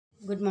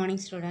Good morning,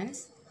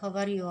 students. How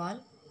are you all?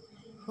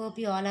 Hope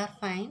you all are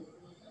fine.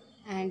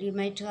 And you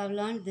might have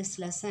learned this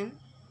lesson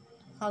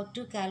how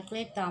to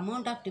calculate the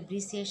amount of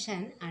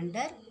depreciation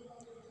under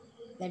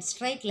that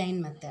straight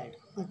line method.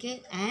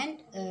 Okay, and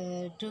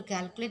to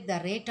calculate the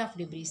rate of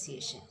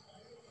depreciation.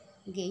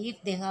 Okay,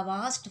 if they have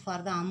asked for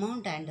the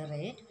amount and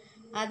rate,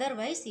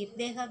 otherwise, if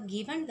they have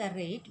given the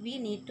rate, we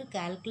need to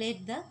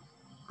calculate the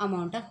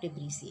amount of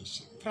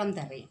depreciation from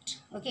the rate.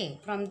 Okay,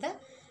 from the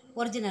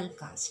original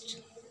cost.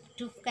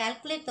 To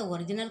calculate the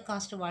original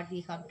cost, what we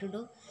have to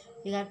do?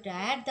 We have to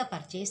add the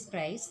purchase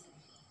price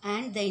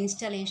and the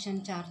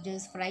installation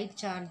charges, freight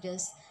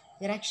charges,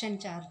 erection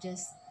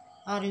charges,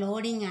 or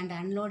loading and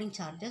unloading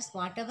charges,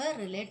 whatever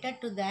related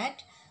to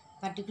that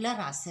particular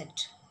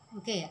asset.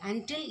 Okay,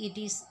 until it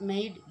is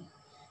made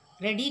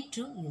ready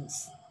to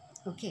use.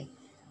 Okay,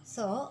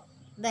 so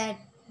that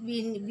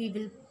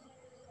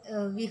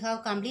we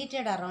have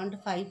completed around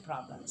 5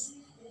 problems.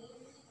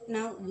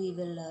 Now we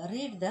will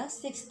read the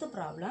 6th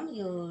problem.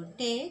 You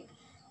take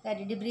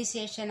that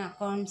depreciation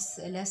accounts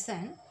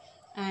lesson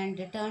and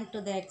turn to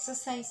the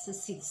exercise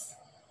 6.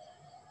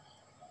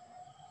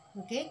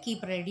 Okay,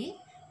 keep ready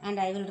and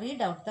I will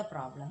read out the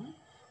problem.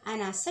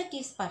 An asset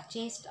is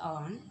purchased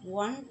on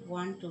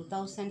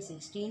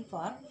 1/1/2016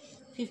 for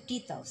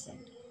 50,000.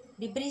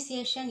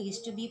 Depreciation is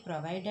to be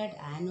provided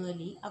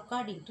annually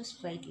according to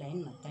straight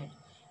line method.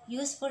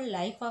 Useful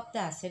life of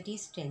the asset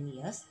is 10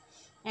 years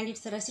and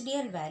its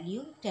residual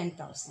value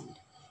 10,000.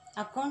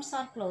 Accounts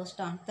are closed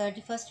on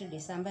 31st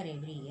December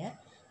every year.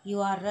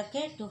 You are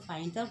required to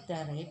find out the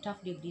rate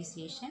of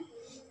depreciation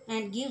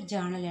and give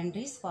journal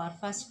entries for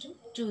first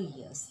 2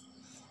 years.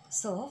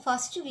 So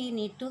first we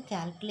need to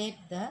calculate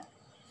the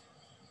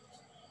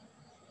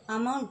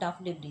amount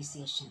of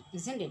depreciation,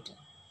 isn't it?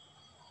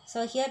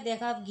 So here they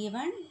have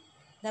given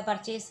the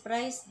purchase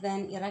price, then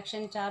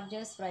erection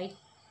charges,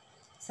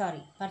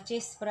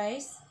 purchase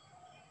price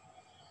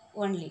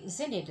only,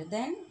 isn't it?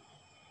 Then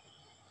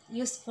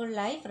useful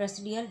life,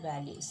 residual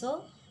value. So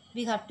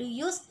we have to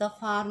use the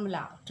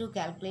formula to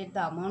calculate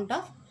the amount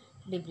of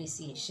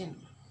depreciation.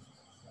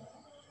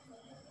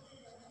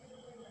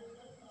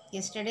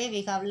 Yesterday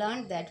we have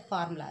learned that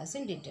formula,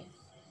 isn't it?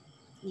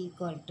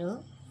 Equal to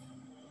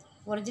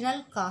original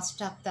cost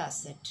of the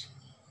asset.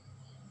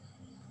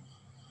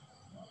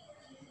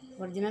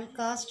 Original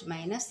cost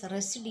minus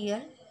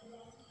residual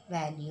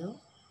value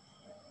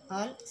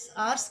or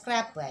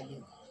scrap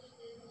value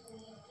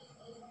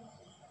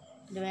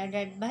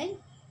divided by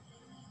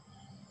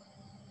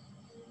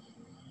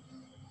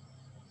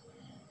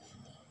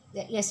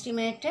the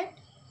estimated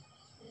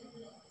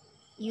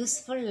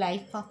useful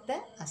life of the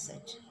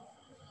asset.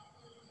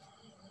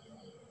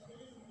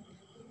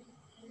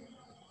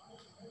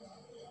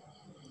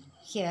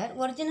 Here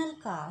original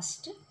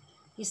cost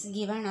is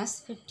given as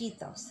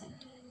 50,000,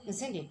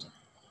 isn't it?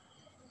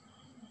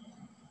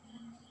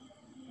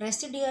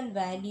 Residual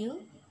value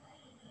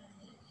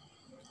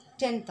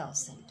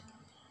 10,000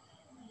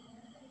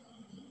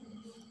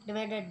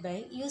 divided by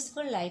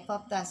useful life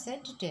of the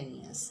asset 10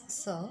 years.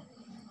 So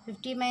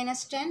 50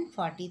 minus 10,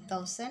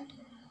 40,000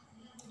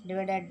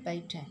 divided by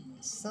 10.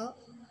 So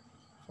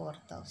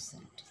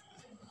 4,000.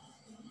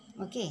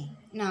 Okay,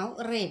 now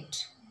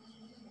rate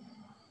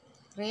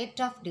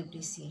of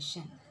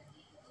depreciation.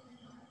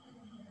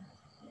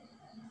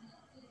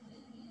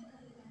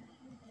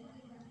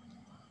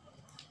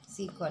 Is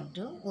equal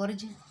to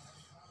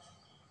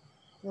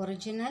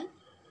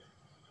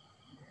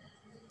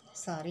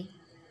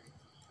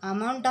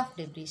amount of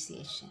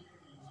depreciation.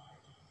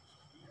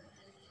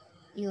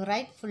 You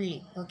write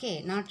fully, okay,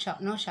 no short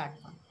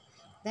form.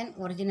 Then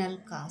original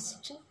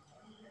cost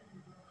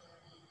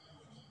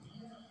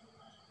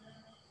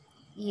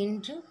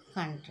into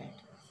 100.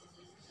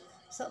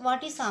 So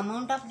what is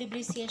amount of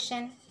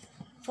depreciation?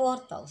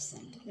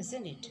 4,000,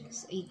 isn't it?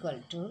 So equal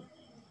to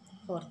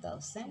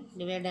 4,000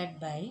 divided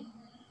by,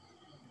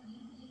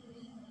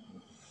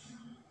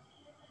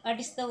 what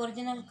is the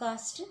original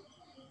cost?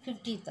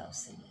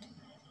 50,000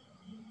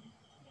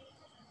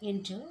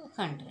 into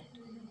 100.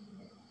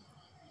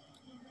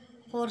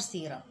 4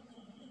 0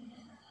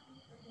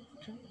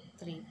 2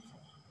 3 4,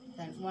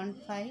 then 1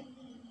 5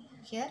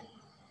 here,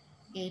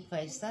 8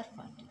 5s are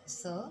 40.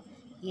 So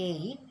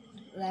 8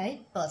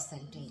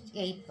 percentage.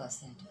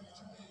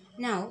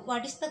 Now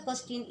what is the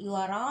question? You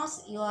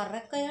are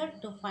required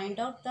to find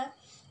out the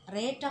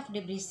rate of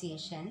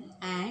depreciation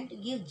and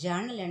give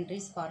journal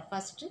entries for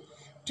first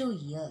 2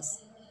 years.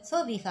 So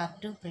we have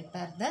to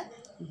prepare the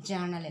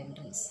journal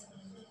entries.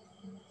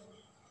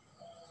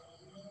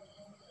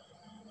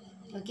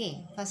 Okay,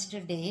 first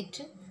date,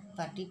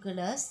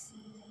 particulars,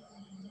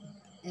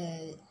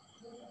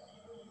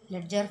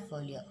 ledger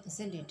folio,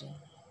 isn't it?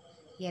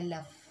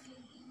 LF,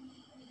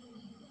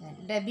 then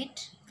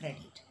debit,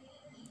 credit.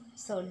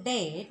 So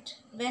date,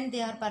 when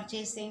they are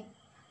purchasing,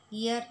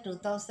 year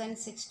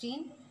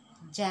 2016,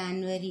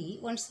 January,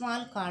 one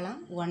small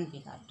column, 1 we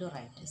have to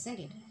write, isn't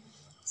it?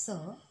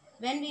 So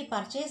when we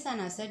purchase an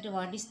asset,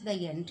 what is the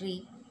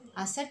entry?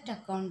 Asset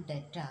account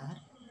debtor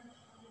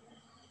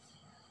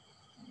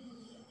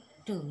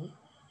to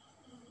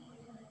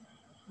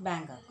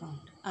bank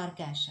account or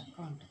cash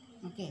account.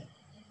 Okay,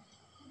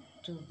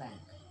 to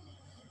bank.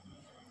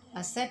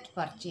 Asset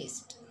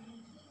purchased.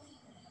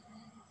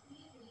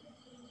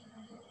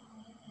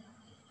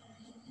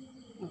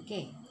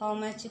 Okay, how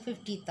much?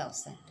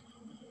 50,000.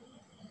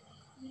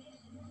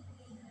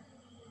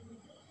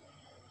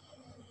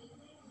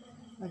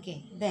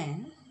 Okay,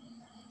 then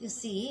you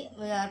see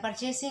we are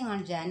purchasing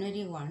on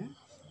January 1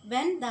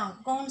 when the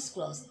accounts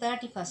close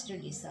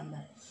 31st December.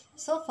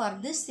 So for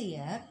this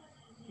year,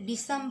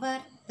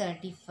 December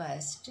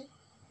 31st,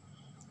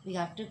 we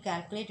have to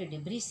calculate a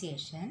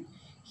depreciation.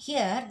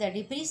 Here the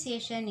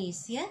depreciation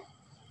is a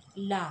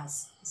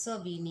loss.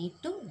 So we need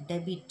to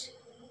debit.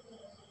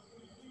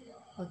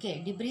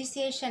 Okay,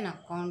 depreciation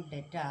account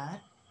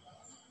debtor.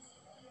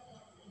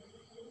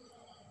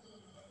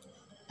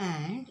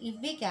 And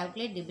if we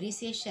calculate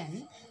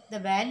depreciation, the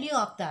value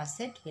of the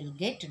asset will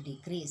get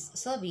decreased.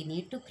 So we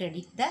need to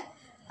credit the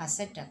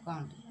asset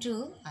account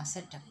to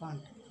asset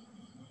account.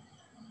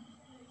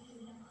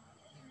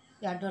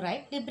 You have to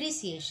write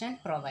depreciation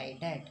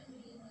provided.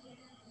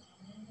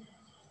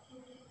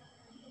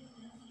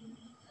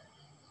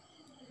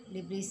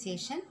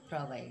 Depreciation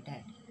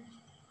provided.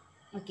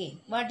 Okay,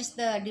 what is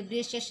the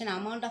depreciation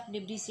amount of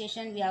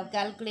depreciation? We have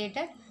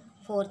calculated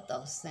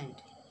 4,000.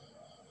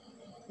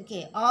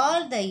 Okay,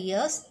 all the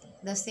years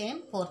the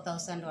same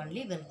 4,000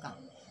 only will come.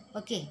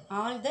 Okay,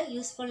 all the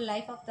useful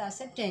life of the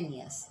asset 10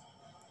 years.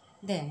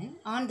 Then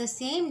on the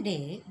same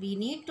day we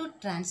need to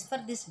transfer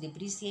this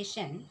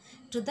depreciation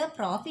to the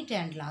profit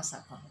and loss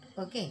account.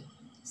 Okay,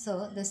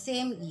 so the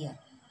same year,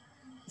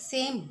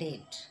 same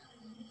date.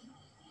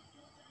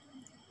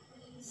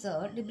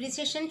 So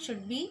depreciation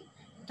should be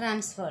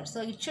transferred.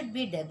 So it should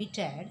be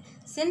debited.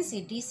 Since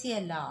it is a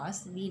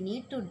loss, we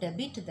need to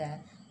debit the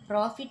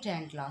profit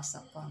and loss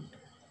account.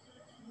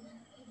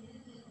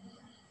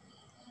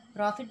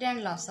 Profit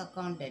and loss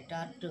account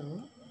debtor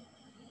to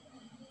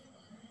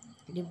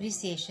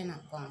depreciation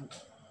account.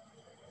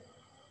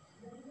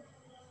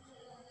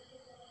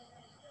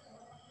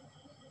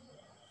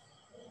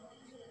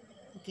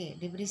 Okay,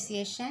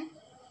 depreciation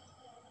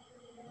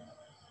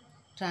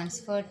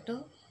transferred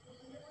to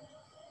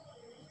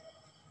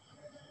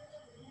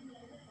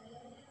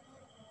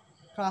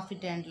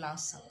profit and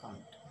loss account.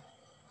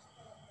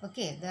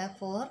 Okay, the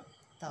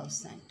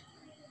 4,000.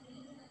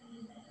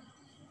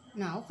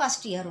 Now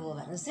first year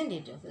over, isn't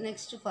it?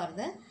 Next for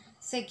the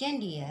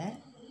second year,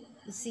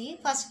 you see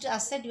first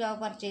asset you have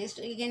purchased,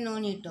 again no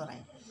need to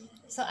write.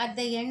 So at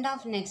the end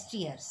of next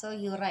year, so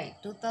you write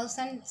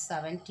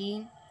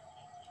 2017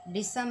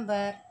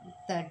 December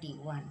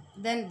 31.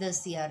 Then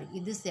this year,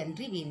 this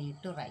entry we need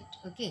to write.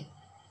 Okay,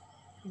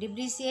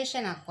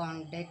 depreciation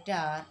account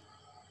debtor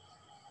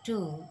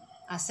to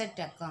asset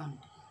account.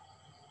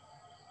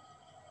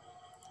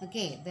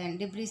 Okay, then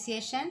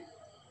depreciation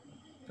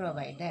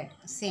provided,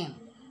 same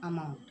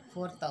amount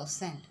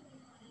 4,000.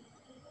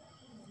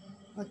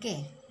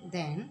 Okay,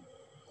 then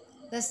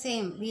the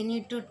same we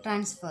need to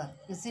transfer,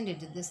 isn't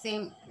it? The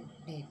same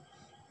date.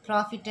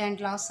 Profit and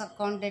loss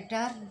account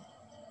debtor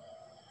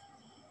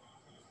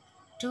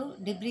to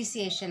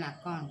depreciation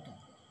account.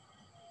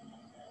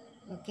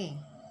 Okay,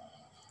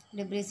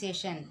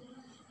 depreciation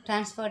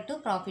transfer to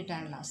profit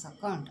and loss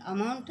account,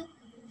 amount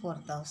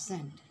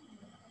 4,000.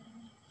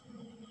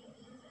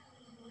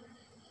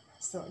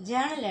 So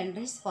journal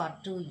entries for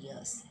 2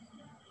 years.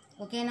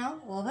 Okay, now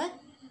over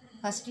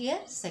first year,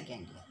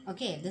 second year.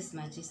 Okay, this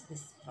matches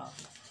this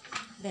problem.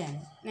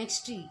 Then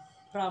next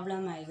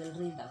problem I will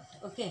read out.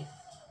 Okay,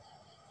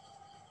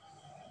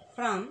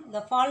 from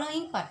the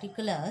following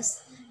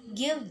particulars,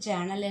 give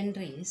journal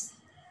entries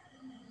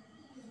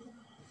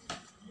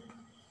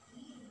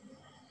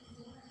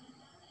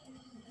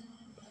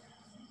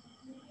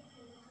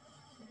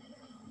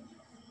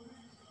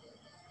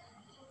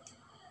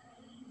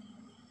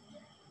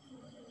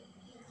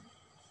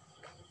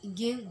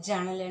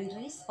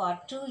for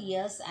 2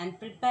 years and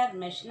prepare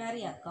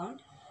machinery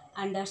account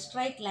under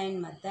straight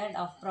line method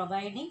of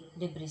providing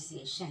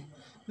depreciation.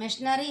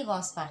 Machinery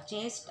was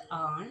purchased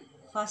on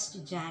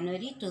 1st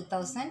January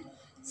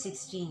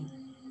 2016.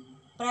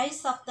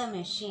 Price of the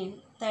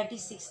machine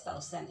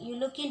 36,000. You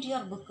look into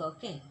your book,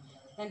 okay?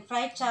 Then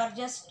freight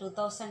charges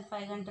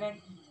 2,500.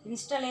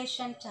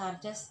 Installation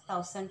charges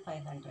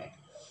 1,500.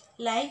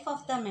 Life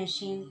of the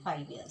machine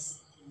 5 years.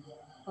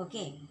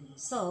 Okay,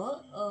 so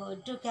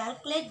to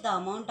calculate the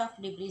amount of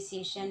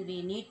depreciation,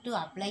 we need to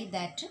apply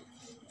that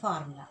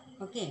formula.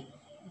 Okay,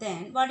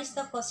 then what is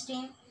the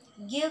question?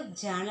 Give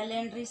journal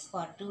entries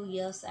for 2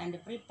 years and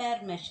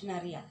prepare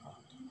machinery account.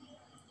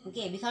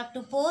 Okay, we have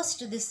to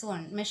post this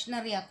one.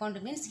 Machinery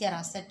account means here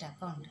asset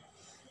account.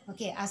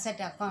 Okay, asset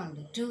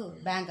account to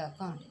bank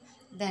account.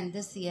 Then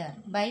this year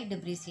by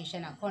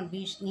depreciation account,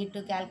 we need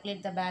to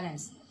calculate the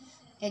balance.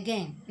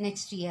 Again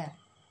next year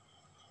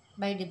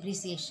by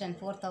depreciation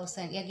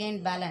 4,000,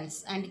 again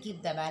balance and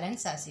keep the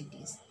balance as it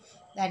is.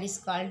 That is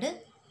called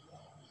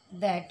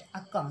that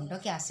account.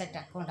 Okay, asset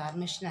account or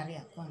machinery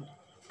account.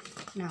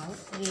 Now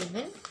we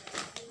will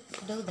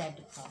do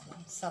that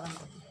problem. 7.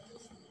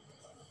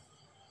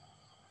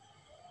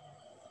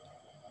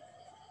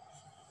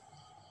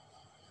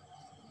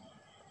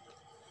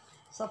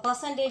 So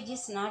percentage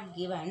is not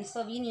given.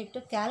 So we need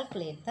to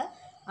calculate the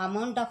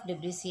amount of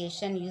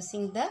depreciation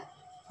using the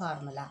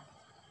formula.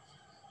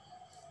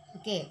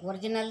 Okay,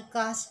 original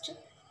cost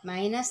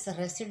minus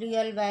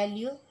residual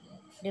value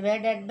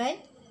divided by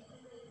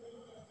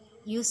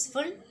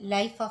useful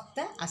life of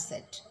the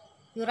asset.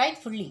 You write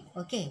fully.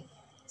 Okay.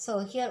 So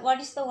here what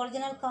is the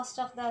original cost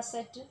of the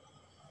asset?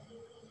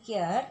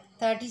 Here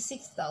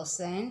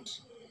 36,000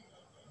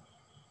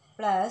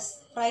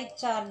 plus freight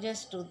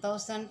charges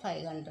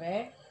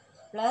 2,500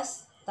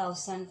 plus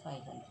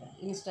 1,500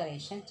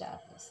 installation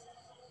charges.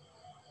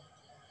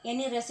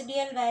 Any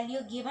residual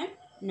value given?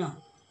 No.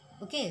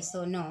 Okay,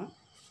 so no.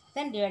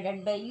 Then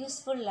divided by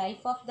useful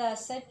life of the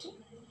asset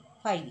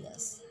 5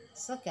 years.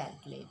 So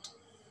calculate.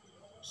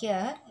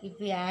 Here if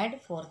we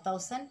add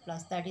 4,000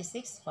 plus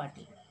 36,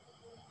 40.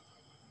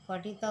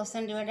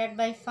 40,000 divided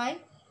by 5,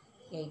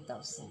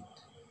 8,000.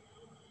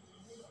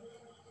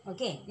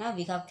 Okay, now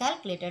we have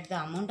calculated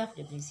the amount of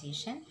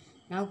depreciation.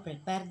 Now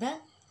prepare the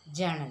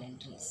journal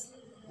entries.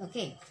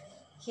 Okay,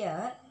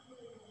 here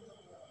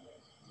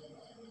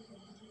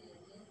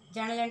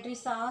journal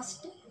entries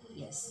asked.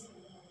 Yes,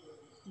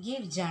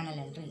 give journal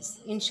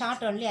entries. In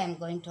short only I am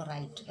going to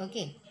write.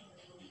 Okay,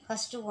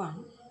 first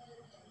one,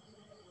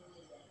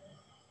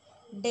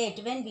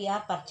 date when we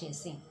are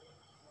purchasing.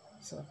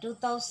 So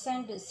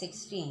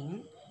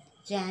 2016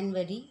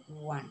 January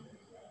 1.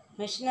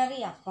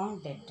 Machinery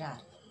account debtor.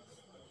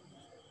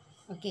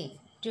 Okay,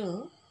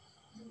 to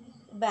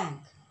bank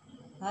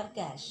or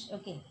cash.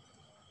 Okay,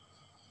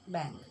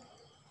 bank.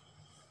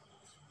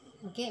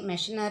 Okay,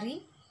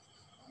 machinery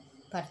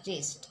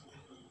purchased.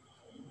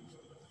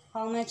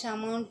 How much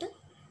amount?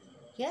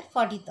 Here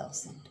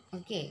 40,000.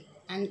 Okay,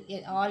 and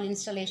all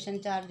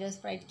installation charges,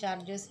 freight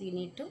charges we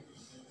need to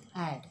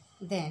add.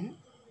 Then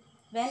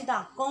when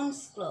the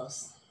accounts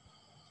close,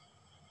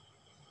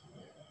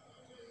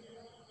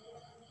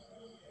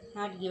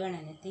 not given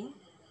anything,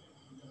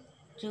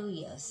 2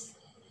 years.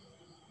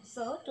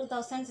 So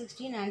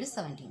 2016 and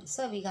 17.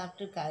 So we have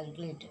to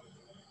calculate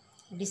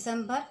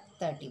December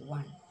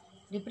 31.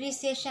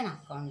 Depreciation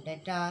account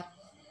debtor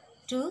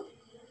to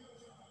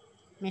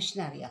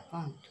machinery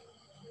account.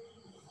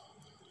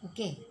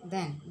 Okay,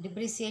 then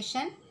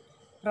depreciation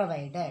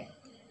provided.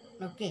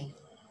 Okay,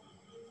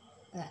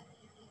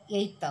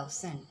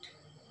 8,000.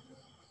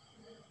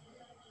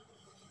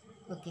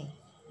 Okay,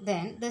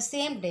 then the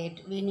same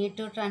date we need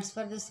to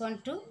transfer this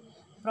one to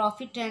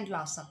profit and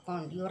loss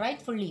account. You write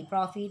fully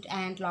profit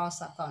and loss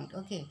account.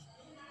 Okay,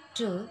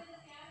 to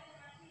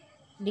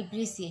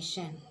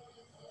depreciation.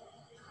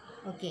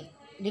 Okay,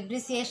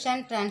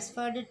 depreciation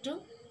transferred to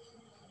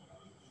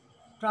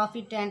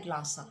profit and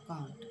loss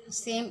account.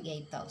 Same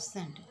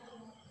 8,000.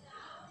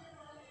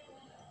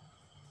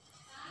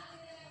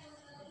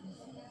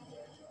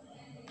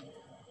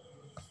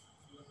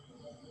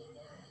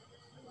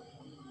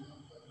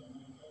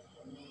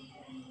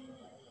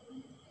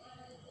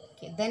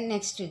 Okay, then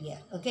next year.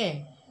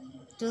 Okay,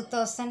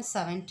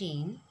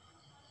 2017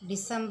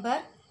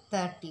 December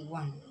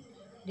 31.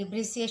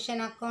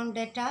 Depreciation account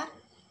debtor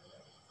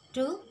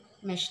to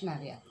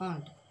machinery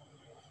account.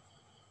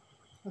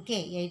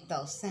 Okay,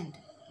 8,000.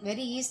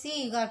 Very easy.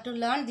 You have to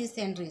learn these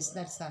entries.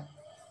 That's all.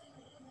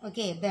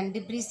 Okay, then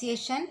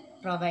depreciation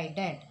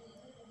provided.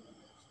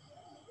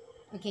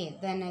 Okay,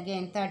 then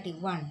again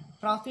 31.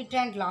 Profit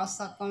and loss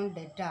account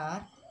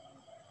debtor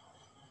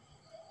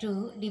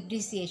to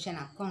depreciation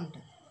account.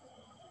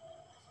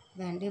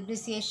 Then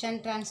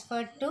depreciation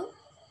transferred to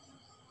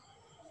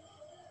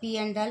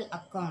P&L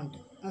account.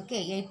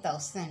 Okay,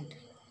 8,000.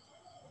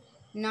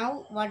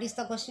 Now, what is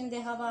the question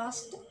they have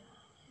asked?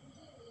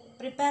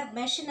 Prepare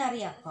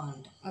machinery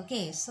account.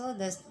 Okay, so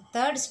the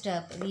third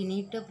step, we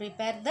need to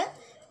prepare the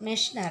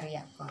machinery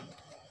account.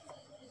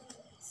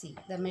 See,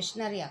 the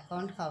machinery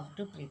account, how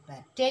to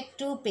prepare. Take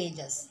 2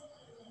 pages.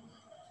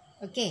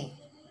 Okay.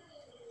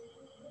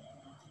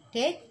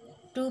 Take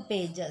 2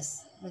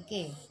 pages.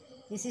 Okay.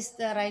 This is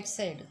the right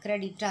side,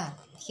 creditor.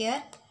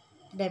 Here,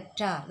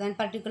 debtor. Then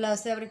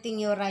particulars, everything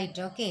you write.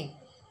 Okay.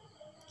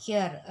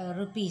 Here,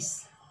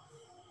 rupees.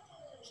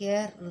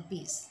 Here,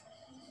 rupees.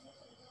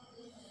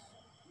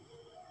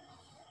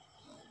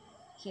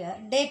 Here,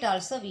 date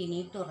also we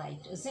need to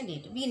write, isn't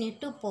it? We need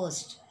to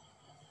post.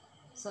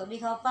 So, we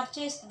have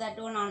purchased that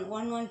one on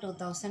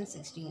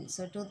 1/1/2016.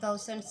 So,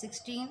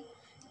 2016,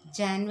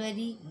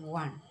 January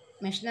 1.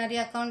 Machinery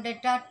account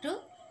debtor to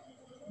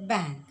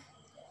bank.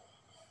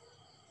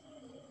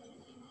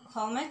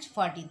 How much?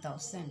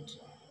 40,000.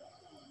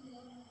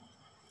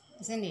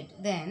 Isn't it?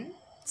 Then,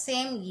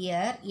 same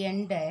year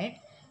ended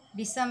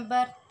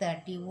December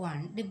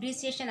 31.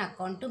 Depreciation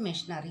account to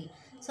machinery.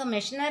 So,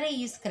 machinery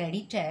is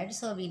credited.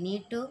 So, we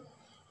need to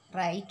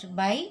write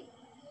by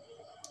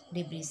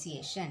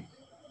depreciation.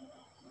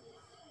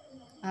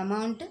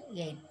 Amount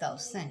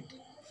 8,000.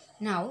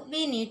 Now,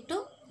 we need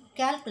to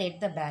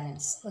calculate the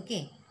balance.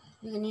 Okay.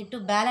 We need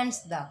to balance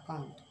the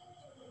account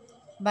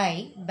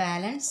by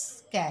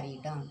balance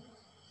carried on.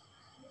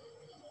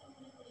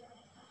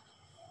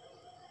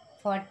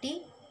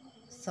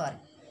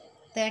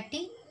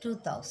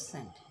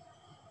 32,000.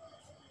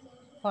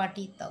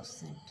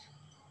 40,000.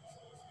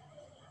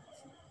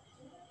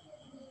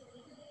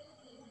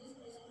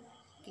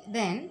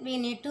 Then we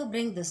need to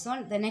bring this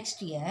one the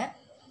next year,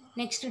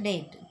 next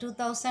date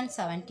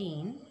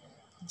 2017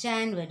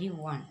 January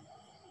 1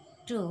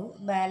 to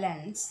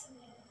balance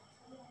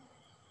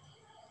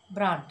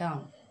brought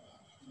down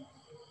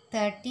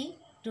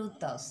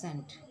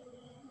 32,000.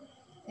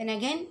 Then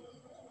again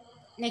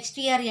next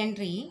year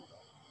entry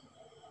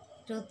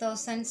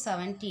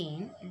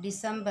 2017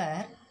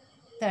 December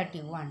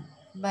 31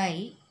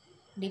 by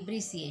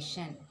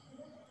depreciation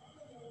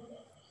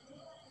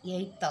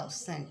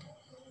 8,000.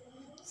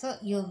 So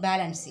you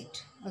balance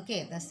it,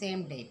 okay, the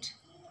same date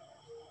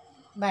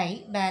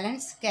by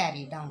balance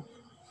carry down.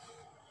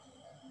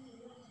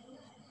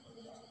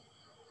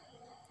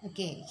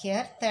 Okay,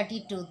 here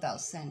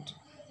 32,000.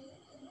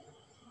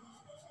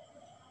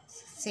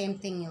 Same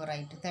thing you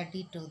write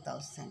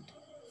 32,000.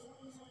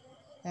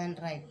 Then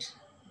write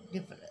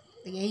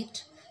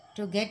 8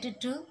 to get it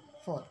to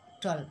 4,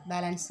 12.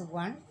 Balance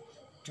 1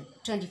 to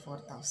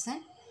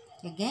 24,000.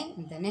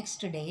 Again the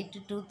next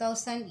date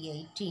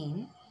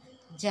 2018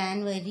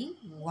 January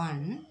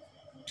 1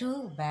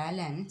 to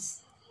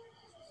balance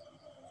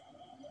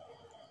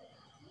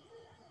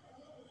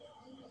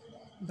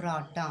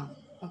brought down,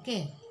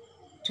 okay,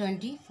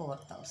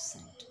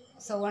 24,000.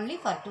 So only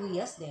for 2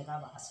 years they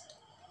have asked.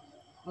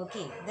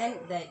 Okay, then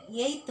the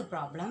 8th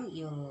problem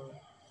you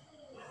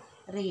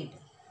read.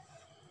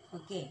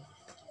 Okay,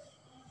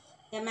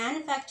 a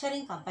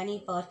manufacturing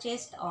company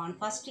purchased on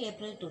 1st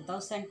April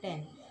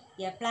 2010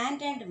 a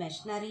plant and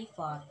machinery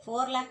for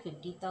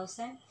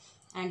 4,50,000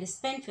 and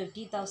spent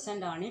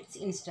 50,000 on its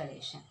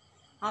installation.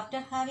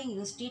 After having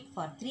used it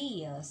for 3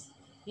 years,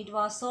 it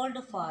was sold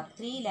for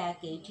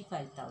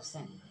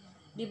 3,85,000.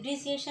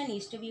 Depreciation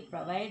is to be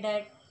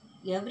provided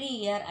every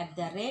year at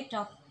the rate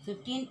of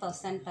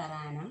 15% per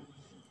annum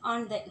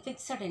on the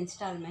fixed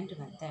installment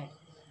method.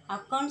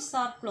 Accounts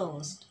are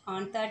closed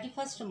on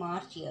 31st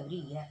March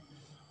every year.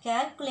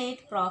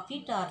 Calculate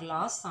profit or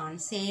loss on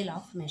sale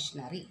of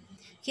machinery.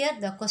 Here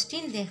the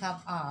question they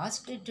have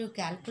asked to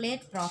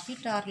calculate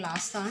profit or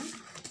loss on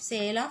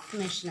sale of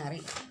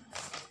machinery.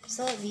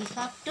 So we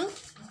have to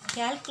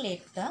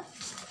calculate the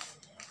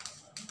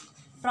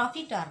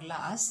profit or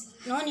loss.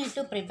 No need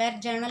to prepare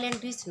journal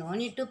entries, no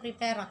need to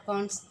prepare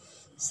accounts.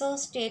 So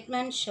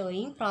statement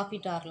showing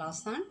profit or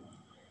loss on.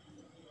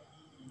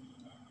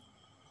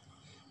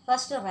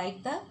 First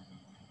write the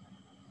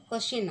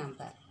question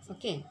number.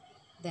 Okay.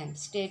 Then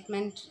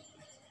statement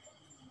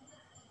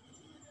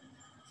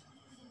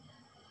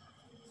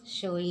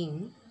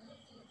showing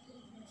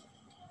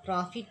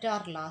profit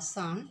or loss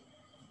on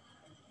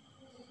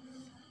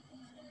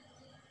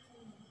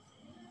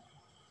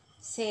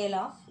sale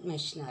of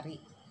machinery.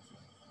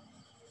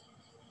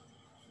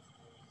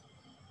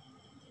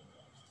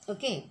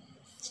 Okay,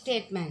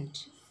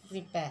 statement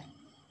prepare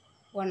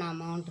one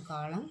amount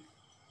column.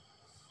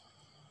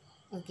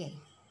 Okay,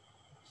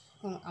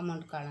 one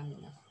amount column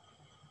enough.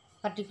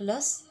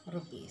 Particulars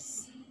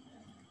rupees.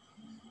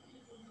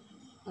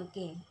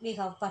 Okay, we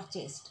have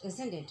purchased,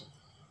 isn't it?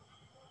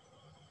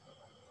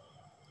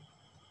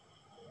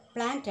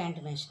 Plant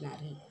and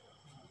machinery.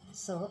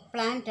 So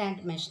plant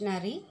and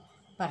machinery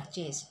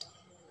purchased.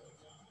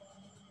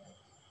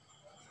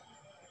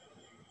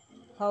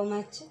 How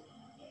much?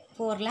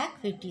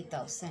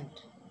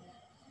 4,50,000.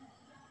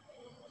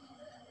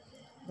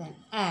 Then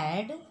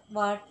add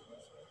what?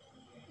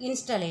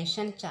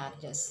 Installation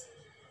charges.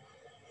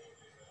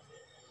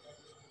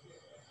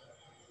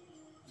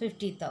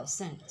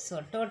 50,000.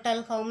 So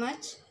total how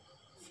much?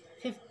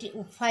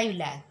 5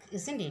 lakh,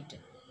 isn't it?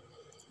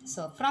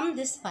 So from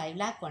this 5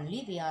 lakh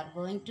only we are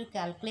going to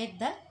calculate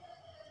the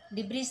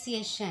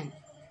depreciation.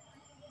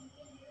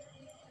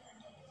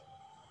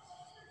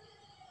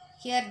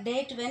 Here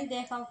date when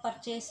they have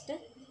purchased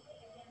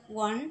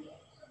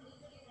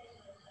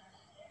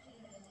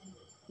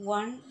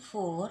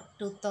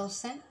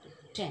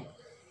 1/4/2010.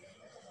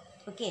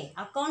 Okay,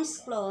 accounts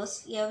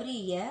closed every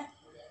year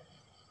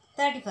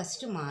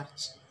 31st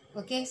March.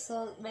 Okay,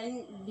 so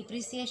when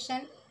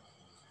depreciation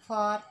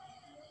for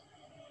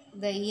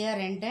the year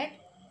ended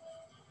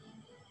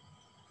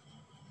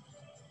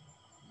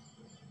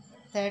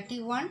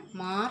 31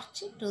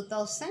 March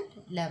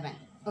 2011.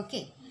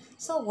 Okay,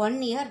 so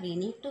 1 year we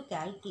need to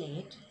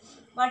calculate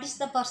what is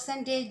the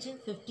percentage,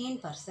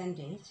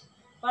 15%.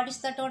 What is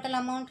the total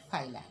amount?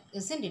 5 lakh,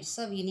 isn't it?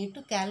 So we need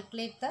to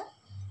calculate the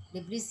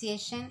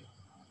depreciation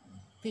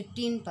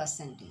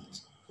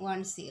 15%.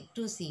 20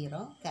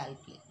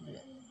 calculate,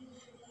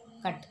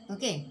 cut.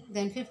 Okay,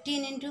 then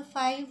 15 into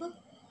 5,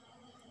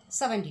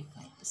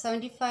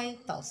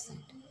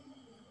 75,000.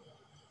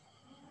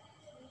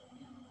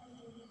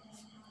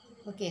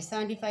 Okay,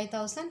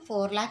 75,000,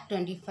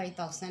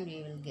 4,25,000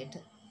 we will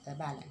get the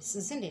balance,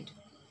 isn't it?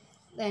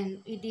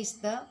 Then it is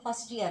the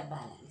first year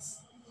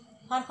balance.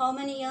 For how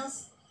many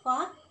years?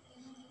 For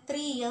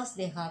 3 years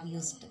they have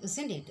used,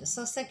 isn't it?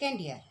 So second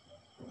year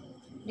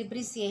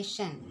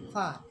depreciation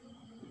for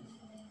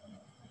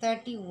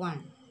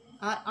 31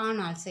 or on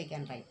also you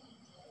can write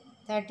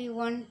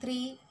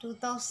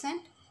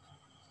 31/3/2011.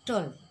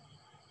 12.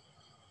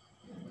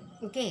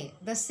 Okay,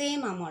 the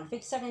same amount,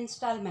 fixed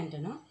installment,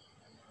 no?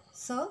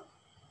 So,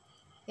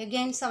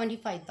 again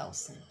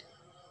 75,000.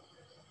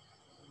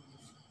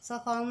 So,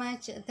 how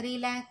much?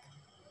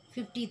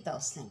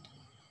 3,50,000.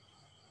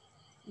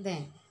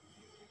 Then,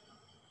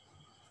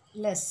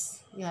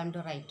 less, you have to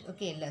write.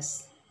 Okay,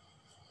 less.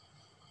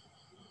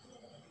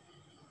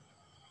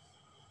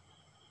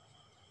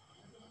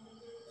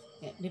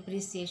 Yeah,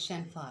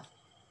 depreciation for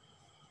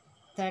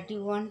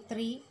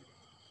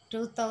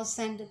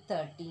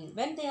 31/3/2013.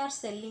 When they are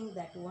selling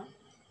that one?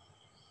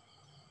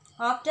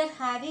 After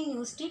having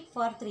used it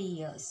for 3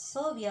 years.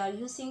 So, we are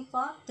using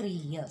for 3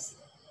 years.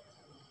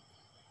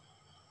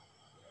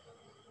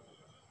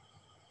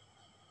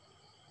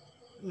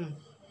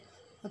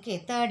 Okay,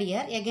 third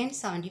year, again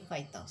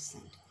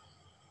 75,000.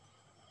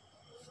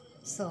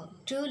 So,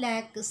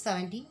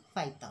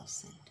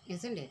 2,75,000,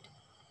 isn't it?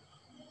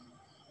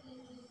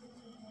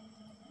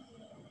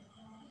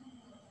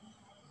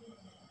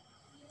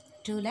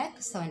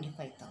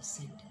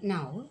 $2,75,000.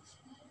 Now,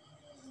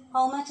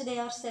 how much they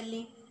are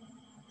selling?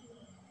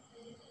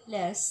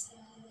 Less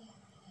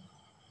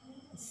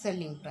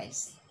selling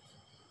price.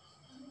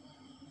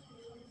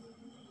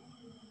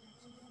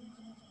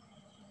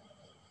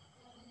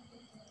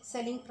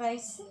 Selling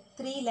price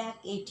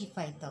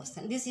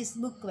 3,85,000. This is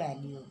book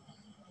value.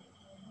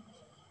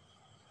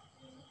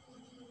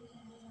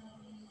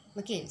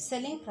 Okay,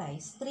 selling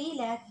price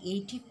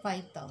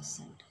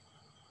 3,85,000.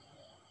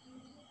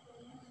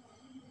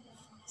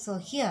 So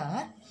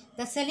here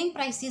the selling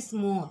price is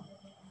more.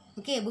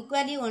 Okay, book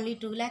value only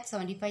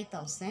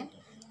 2,75,000.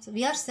 So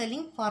we are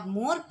selling for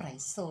more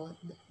price. So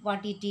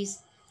what it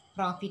is?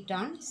 Profit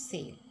on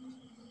sale.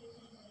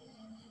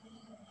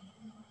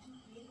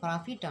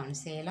 Profit on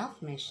sale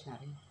of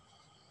machinery.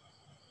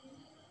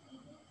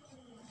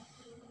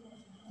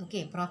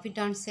 Okay, profit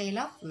on sale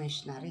of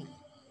machinery.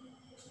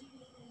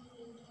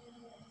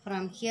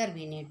 From here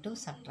we need to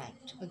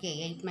subtract.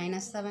 Okay, 8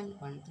 minus 7,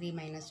 1, 3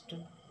 minus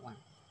 2, 1.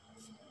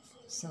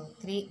 So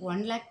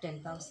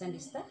 1,10,000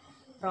 is the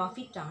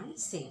profit on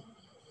sale.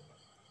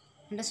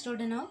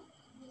 Understood now?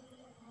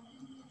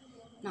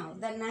 Now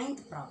the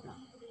ninth problem.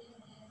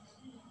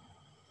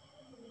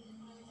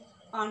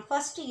 On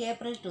 1st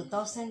April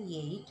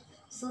 2008,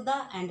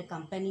 Sudha and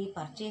company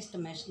purchased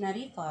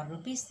machinery for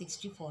rupees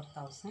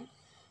 64,000.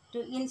 To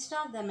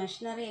install the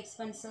machinery,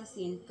 expenses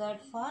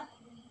incurred for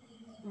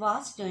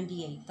was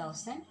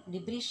 28,000.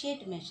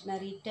 Depreciate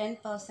machinery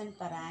 10%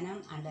 per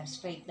annum under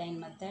straight line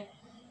method.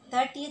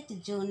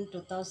 30th June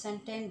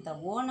 2010, the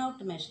worn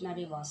out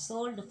machinery was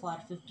sold for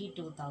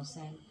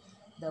 52,000.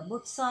 The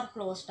books are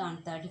closed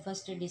on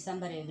 31st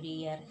December every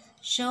year.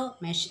 Show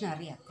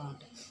machinery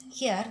account.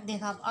 Here they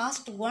have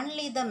asked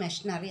only the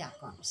machinery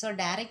account. So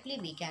directly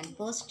we can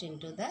post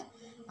into the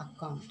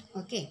account.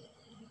 Okay.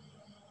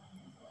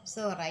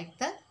 So write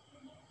the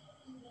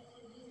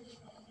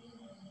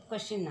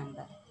question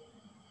number.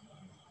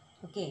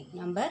 Okay,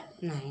 number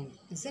 9,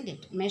 isn't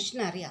it?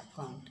 Machinery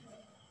account.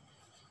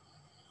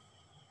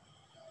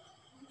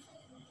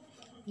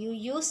 You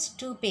use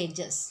 2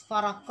 pages.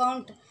 For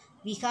account,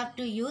 we have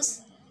to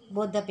use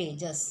both the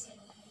pages.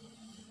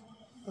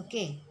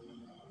 Okay.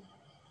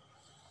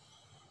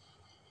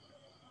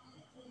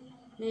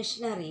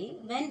 Machinery,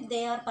 when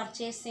they are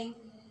purchasing?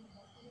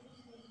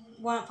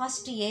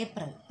 1st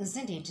April,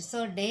 isn't it?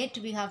 So, date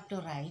we have to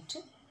write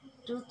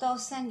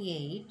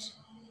 2008,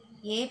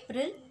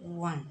 April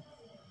 1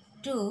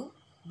 to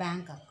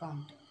bank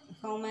account.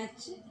 How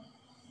much?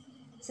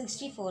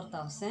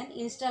 64,000.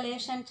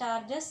 Installation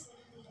charges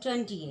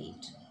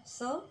 28.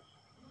 So,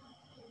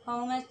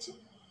 how much?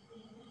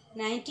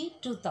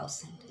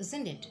 92,000,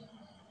 isn't it?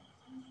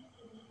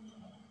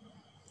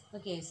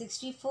 Okay,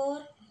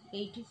 64,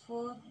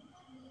 84,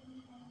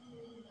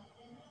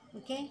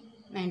 okay,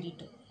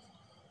 92.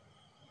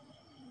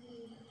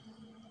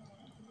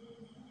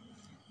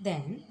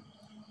 Then,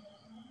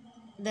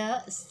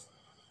 the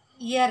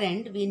year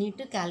end, we need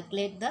to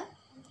calculate the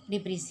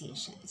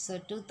depreciation. So,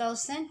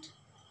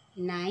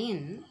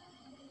 2009,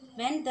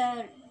 when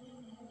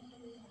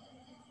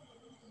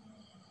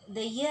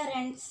the year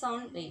ends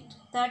on,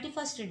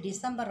 31st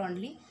December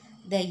only,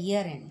 the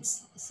year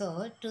ends.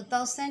 So,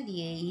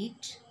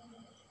 2008,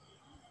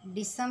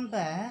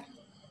 December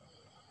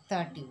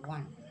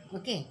 31,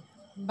 okay,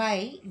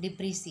 by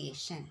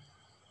depreciation.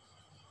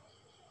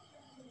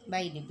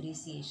 By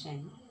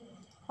depreciation.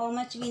 How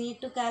much we need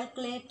to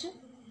calculate?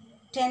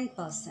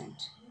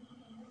 10%.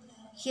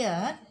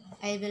 Here,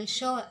 I will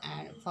show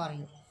for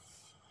you.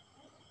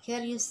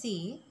 Here you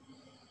see,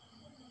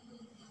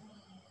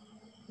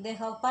 they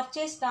have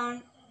purchased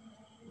on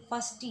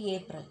 1st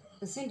April,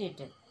 isn't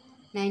it?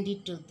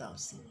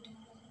 92,000.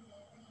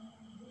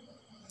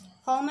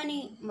 How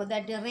many,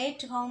 that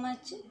rate how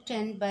much?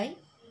 10/100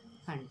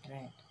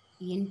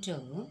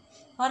 into,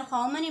 for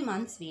how many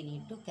months we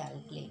need to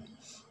calculate?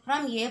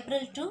 From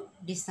April to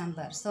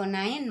December. So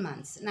 9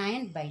 months,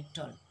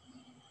 9/12.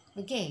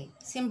 Okay,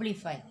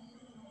 simplify.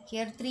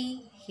 Here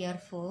 3, here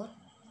 4,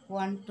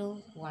 1,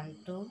 2, 1,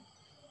 2,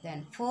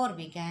 then 4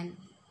 we can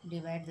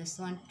Divide this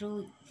one,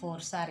 2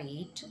 4s are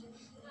 8,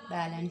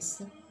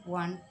 balance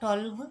 1,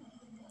 12,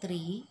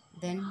 3,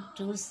 then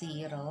 2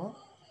 0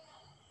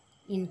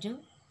 into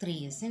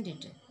 3, isn't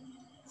it?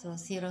 So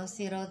 0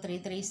 0, 3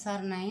 3s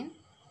are 9,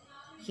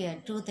 here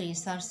 2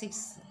 3s are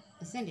 6,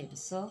 isn't it?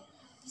 So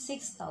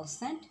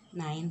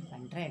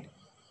 6,900.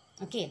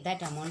 Okay,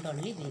 that amount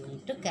only we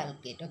need to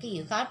calculate. Okay,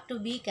 you have to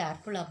be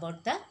careful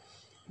about the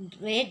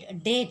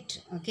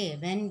date, okay,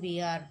 when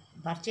we are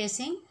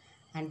purchasing,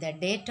 and the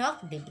date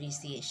of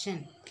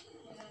depreciation.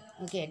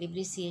 Okay,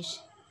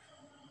 depreciation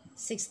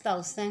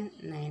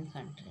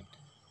 6,900.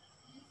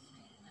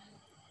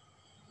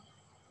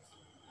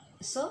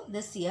 So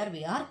this year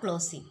we are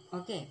closing.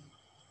 Okay,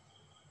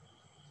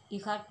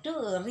 you have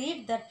to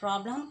read that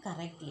problem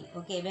correctly.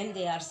 Okay, when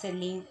they are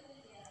selling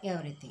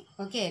everything.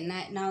 Okay,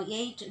 now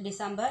 8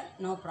 December,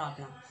 no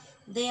problem.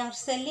 They are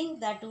selling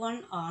that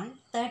one on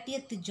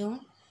 30th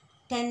June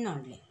 10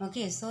 only.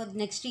 Okay, so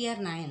next year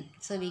 9.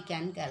 So we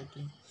can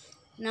calculate.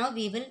 Now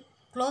we will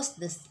close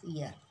this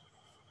year.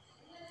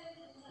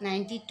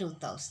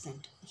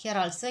 92,000. Here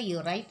also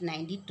you write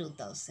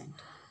 92,000.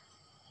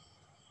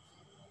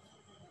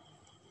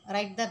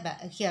 Write the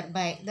here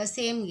by the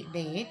same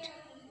date,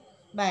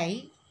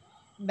 by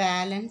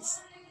balance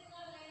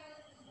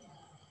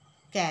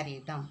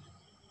carry down.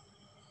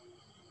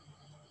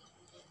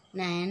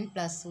 9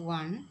 plus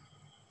 1,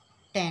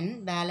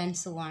 10,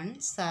 balance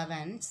 1,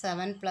 7,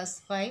 7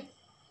 plus 5,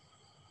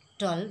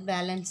 12,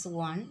 balance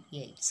 1,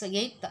 8. So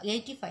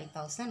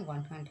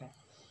 85,100.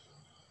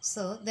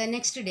 So the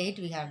next date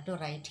we have to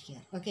write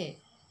here. Okay,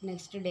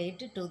 next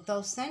date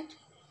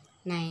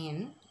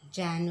 2009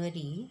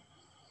 January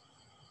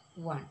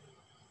 1.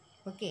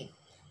 Okay,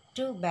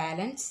 to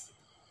balance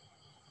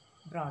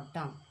brought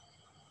down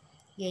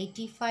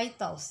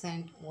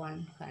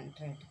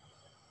 85,100.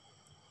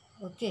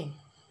 Okay,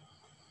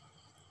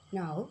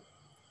 now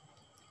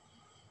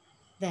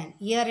then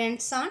year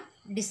ends on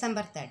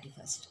December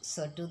 31st.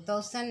 So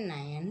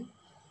 2009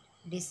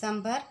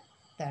 December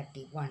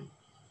 31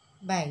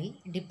 by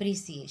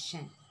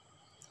depreciation.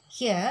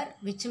 Here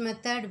which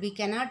method we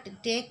cannot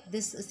take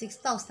this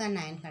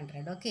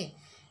 6,900, okay,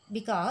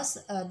 because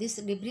this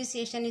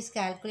depreciation is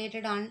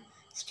calculated on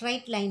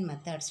straight line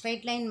method.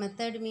 Straight line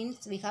method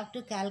means we have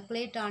to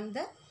calculate on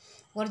the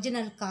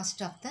original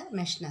cost of the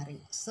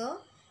machinery.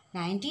 So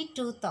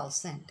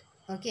 92,000,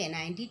 okay,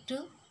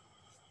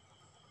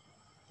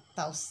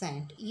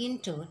 92,000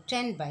 into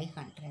 10 by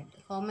 100.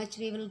 How much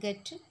we will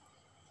get?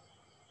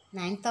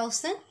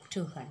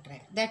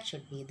 9,200. That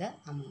should be the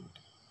amount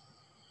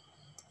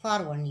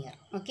for 1 year.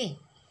 Okay.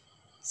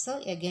 So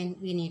again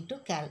we need to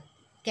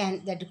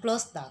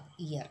close the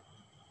year.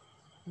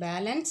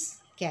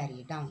 Balance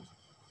carry down.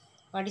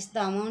 What is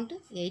the amount?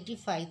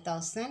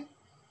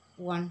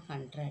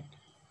 85,100.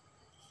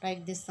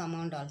 Write this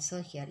amount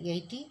also here.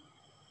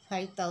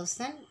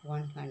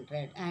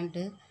 85,100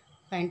 and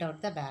find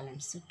out the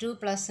balance. 2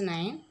 plus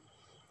 9,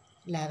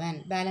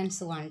 11,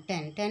 balance 1,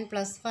 10, 10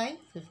 plus 5,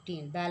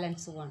 15,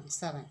 balance 1,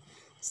 7.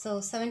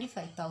 So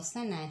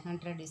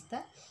 75,900 is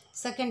the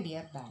second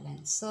year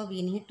balance. So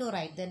we need to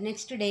write the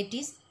next date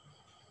is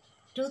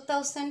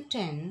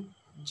 2010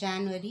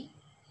 January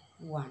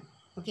 1.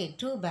 Okay,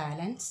 to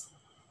balance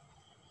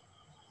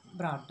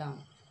brought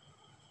down.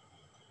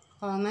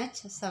 How much?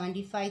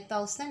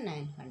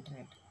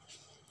 75,900.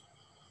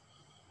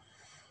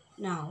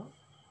 Now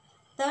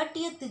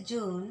 30th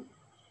June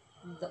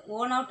the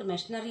worn out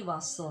machinery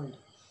was sold.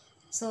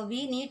 So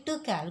we need to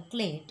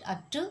calculate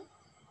up to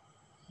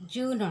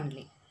June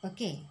only.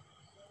 Okay,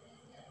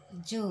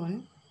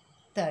 June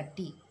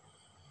 30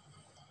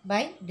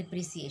 by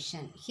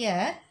depreciation.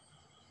 Here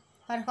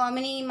for how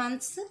many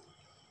months?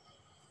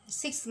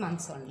 6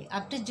 months only.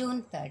 Up to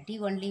June 30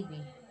 only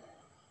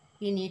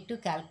we need to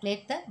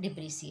calculate the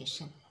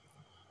depreciation.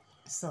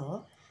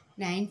 So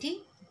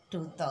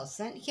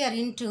 92,000 here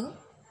into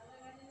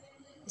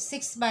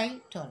 6 by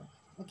 12.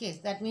 Okay,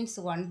 that means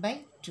 1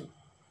 by 2.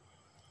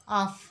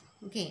 Half.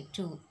 Okay,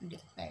 2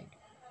 divide.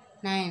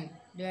 9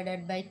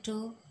 divided by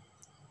 2.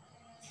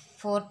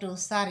 4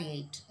 2s are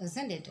 8,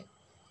 isn't it?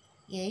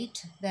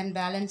 8, then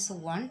balance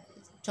 1,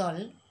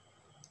 12,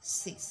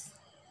 6.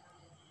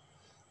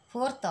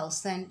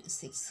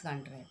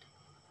 4,600.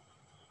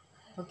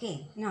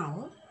 Okay,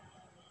 now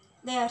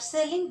they are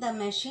selling the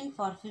machine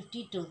for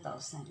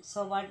 52,000.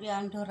 So what we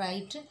have to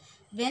write?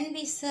 When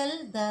we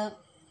sell the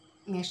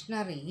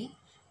machinery,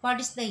 what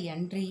is the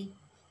entry?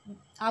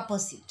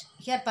 Opposite.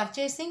 Here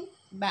purchasing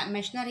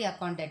machinery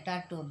account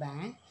debtor to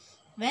bank.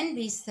 When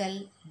we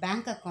sell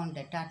bank account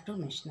debtor to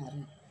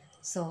machinery.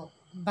 So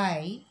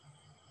by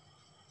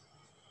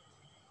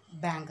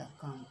bank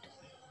account.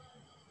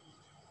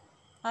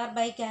 Or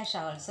by cash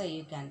also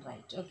you can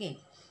write. Okay.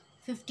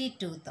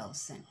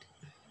 52,000.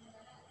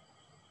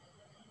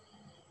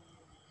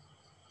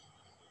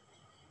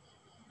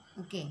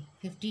 Okay.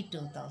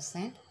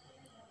 52,000.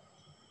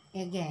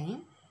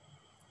 Again.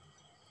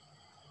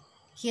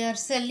 Here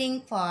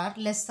selling for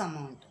less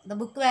amount. The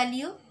book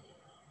value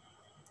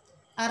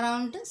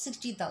around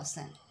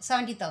 60,000,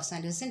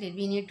 70,000, isn't it?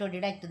 We need to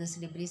deduct this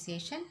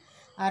depreciation.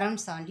 around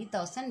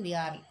 70,000 we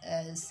are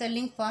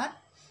selling for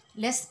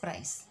less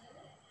price.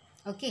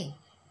 Okay,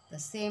 the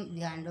same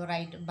we have to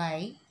write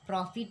by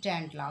profit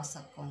and loss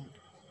account.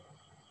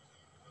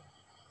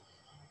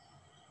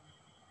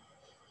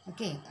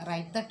 Okay,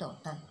 write the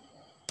total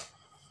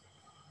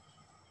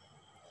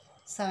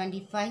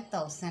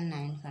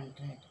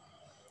 75,900.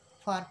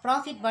 For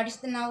profit, what is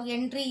the now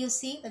entry? You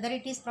see whether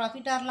it is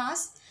profit or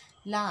loss?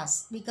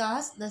 Loss,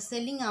 because the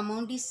selling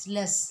amount is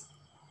less.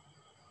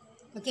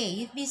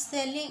 Okay, if we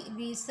sell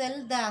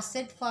the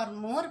asset for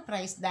more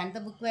price than the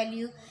book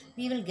value,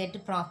 we will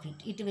get profit.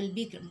 It will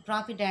be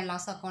profit and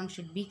loss account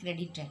should be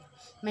credited.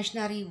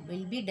 Machinery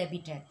will be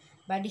debited.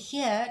 But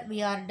here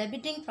we are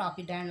debiting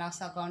profit and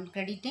loss account,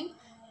 crediting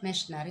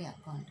machinery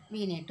account.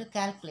 We need to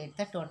calculate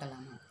the total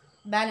amount,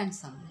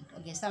 balance amount.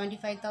 Okay,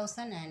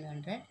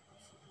 75,900.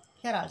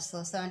 Here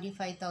also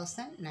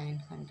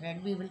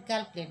 75,900. We will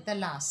calculate the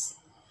loss.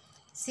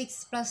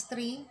 6 plus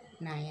 3,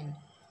 9.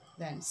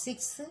 Then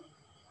 6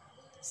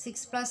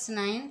 plus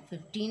 9,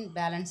 15,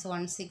 balance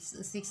 1,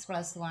 6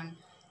 plus 1,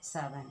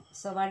 7.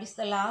 So what is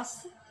the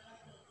loss?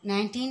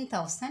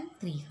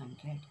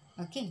 19,300.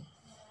 Okay.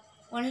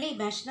 Only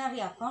machinery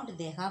account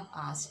they have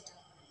asked.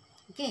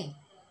 Okay.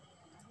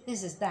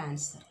 This is the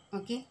answer.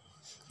 Okay.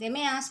 They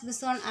may ask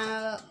this one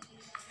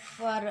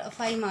for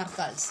 5 mark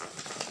also.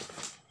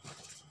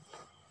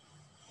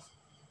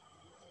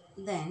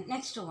 Then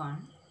next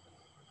one.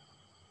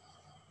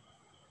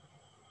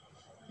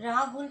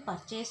 Rahul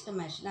purchased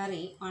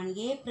machinery on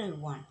April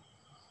 1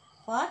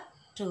 for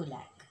 2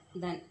 lakh.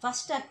 Then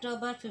 1st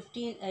October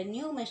 15, a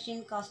new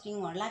machine costing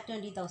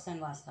 1,20,000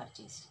 was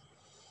purchased.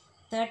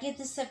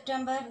 30th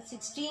September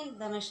 16,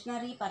 the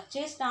machinery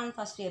purchased on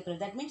 1st April.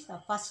 That means the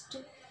first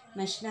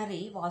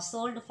machinery was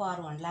sold for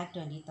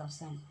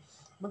 1,20,000.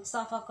 Books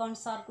of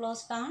accounts are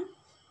closed on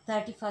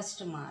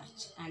 31st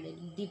March. And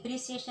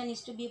depreciation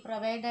is to be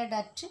provided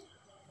at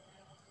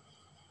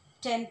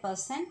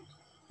 10%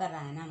 per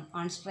annum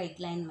on straight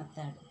line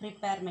method.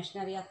 Prepare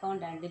machinery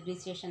account and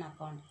depreciation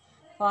account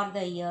for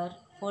the year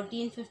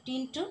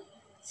 14-15 to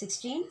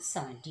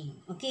 16-17.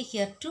 Okay,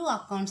 here 2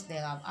 accounts they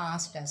have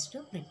asked us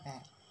to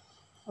prepare.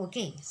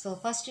 Okay, so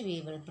first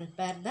we will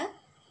prepare the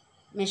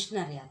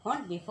machinery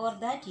account. Before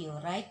that you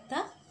write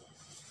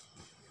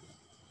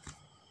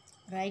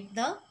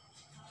the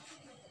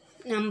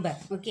number.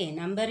 Okay,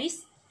 number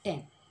is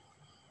 10.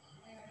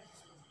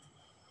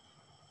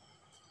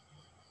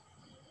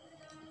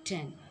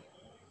 10.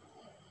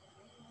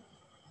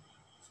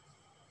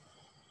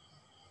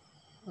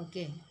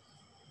 Okay,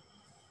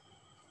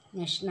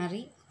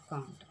 machinery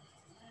account.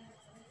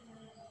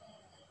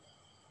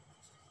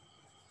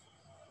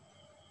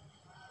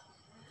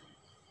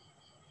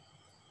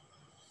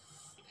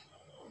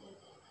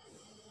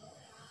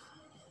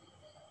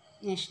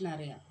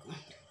 Machinery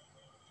account.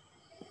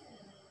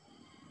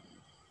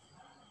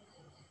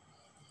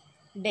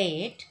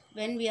 Date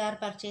when we are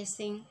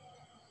purchasing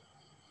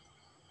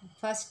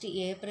 1st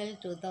April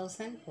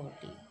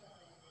 2014.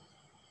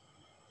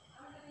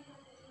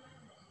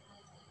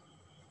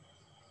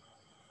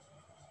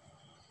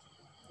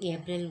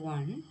 April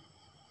 1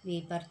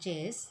 we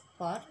purchase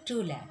for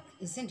 2 lakh,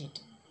 isn't it?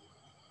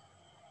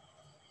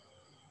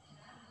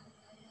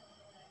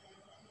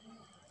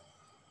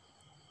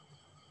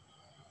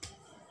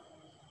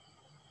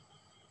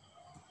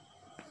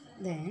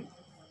 Then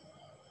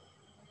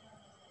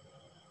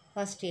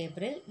 1st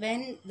April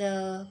when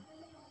the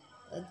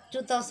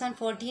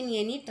 2014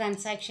 any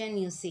transaction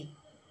you see.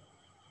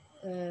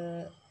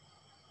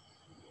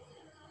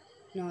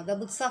 No, the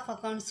books of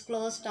accounts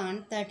closed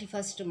on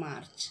 31st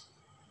March.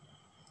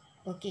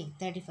 Okay,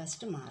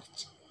 31st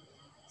March.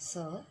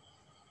 So,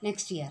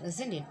 next year,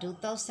 isn't it?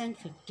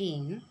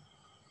 2015,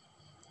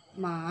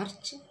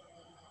 March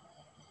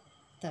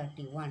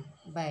 31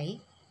 by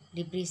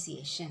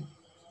depreciation.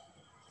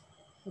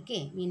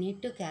 Okay, we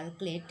need to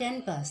calculate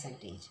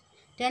 10%.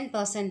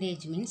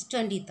 10% means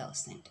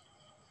 20,000.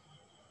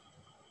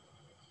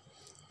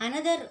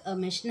 Another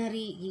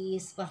machinery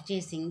is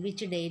purchasing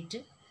which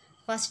date?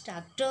 1st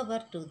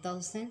October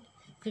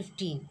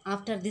 2015.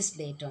 After this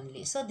date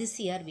only. So, this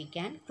year we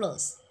can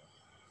close.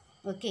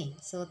 Okay,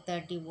 so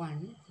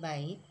 31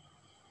 by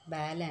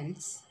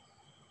balance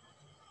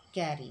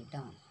carry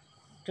down.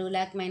 2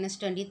 lakh minus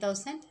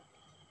 20,000.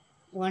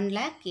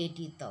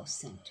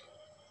 1,80,000.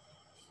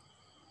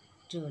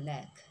 2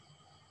 lakh.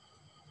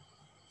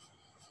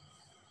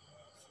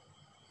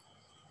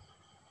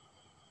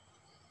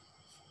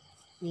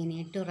 We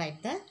need to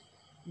write the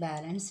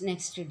balance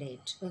next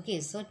date. Okay,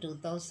 so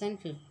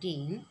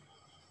 2015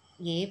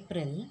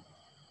 April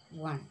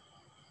 1.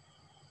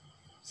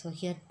 So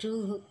here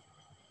 2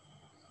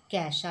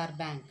 cash or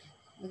bank.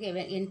 Okay,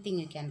 anything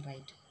you can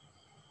write.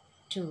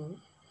 2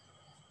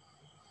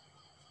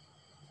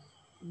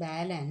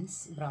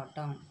 balance brought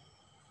down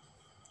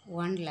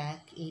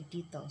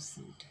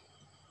 1,80,000.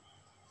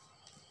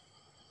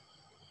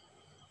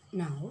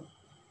 Now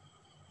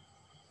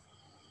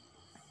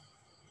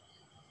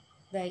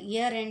the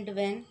year end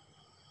when?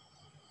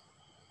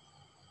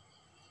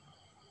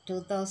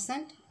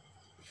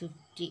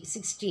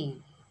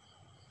 2016.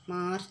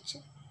 March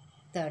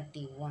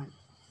 31.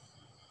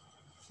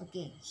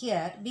 Okay,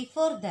 here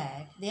before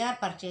that they are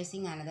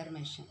purchasing another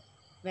machine.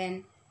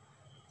 When?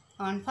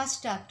 On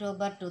 1st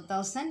October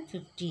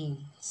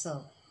 2015.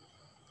 So,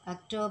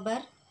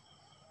 October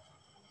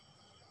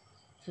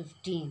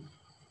 15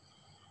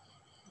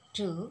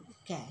 to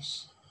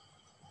cash.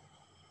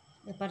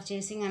 They are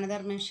purchasing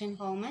another machine.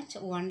 How much?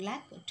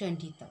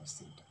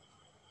 1,20,000.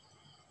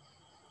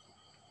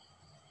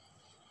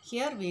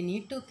 Here we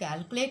need to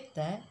calculate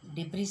the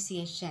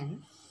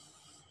depreciation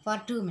for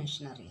two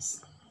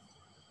machineries.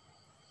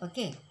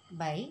 Okay,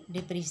 by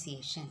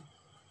depreciation.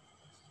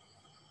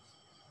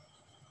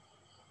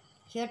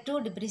 Here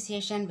two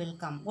depreciation will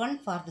come. One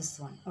for this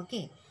one.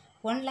 Okay,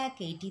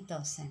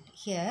 1,80,000.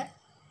 Here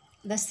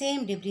the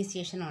same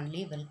depreciation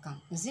only will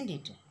come, isn't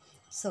it?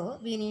 So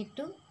we need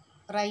to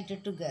write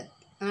it together.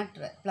 Not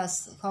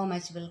plus how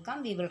much will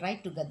come, we will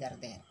write together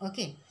there.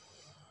 Okay.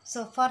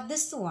 So for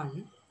this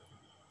one,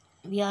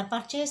 we are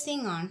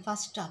purchasing on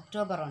 1st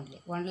October only.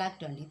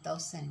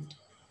 1,20,000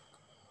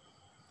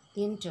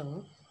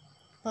 into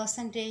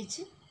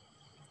percentage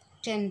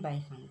 10 by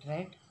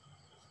 100.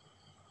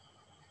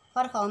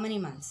 For how many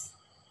months?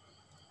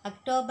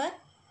 October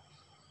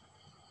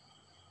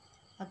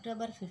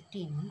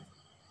 15. Huh?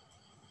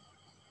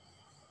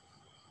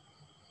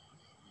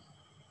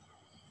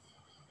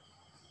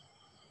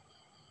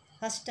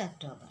 First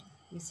October,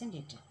 isn't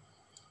it?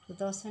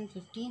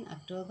 2015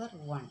 October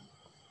 1.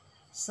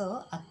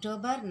 So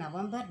October,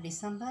 November,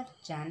 December,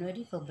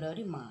 January,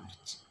 February,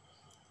 March.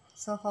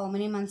 So how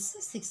many months?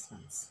 6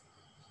 months.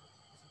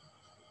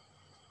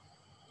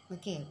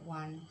 Okay,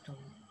 1, 2,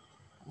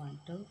 1,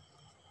 2,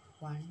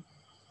 1,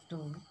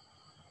 2,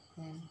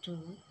 then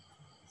 2,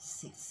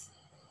 6.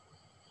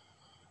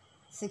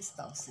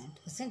 6,000,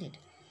 isn't it?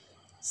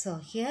 So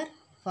here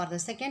for the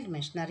second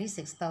machinery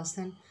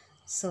 6,000.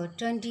 So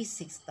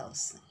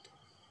 26,000.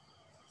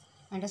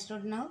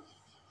 Understood now?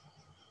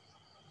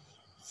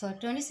 So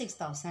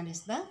 26,000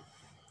 is the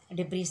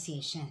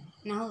depreciation.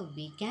 Now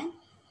we can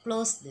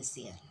close this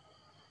year.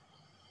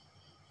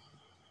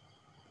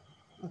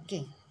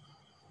 Okay.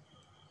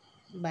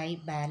 By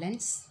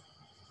balance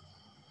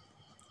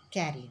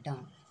carry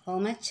down. How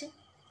much?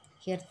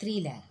 Here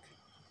 3 lakh.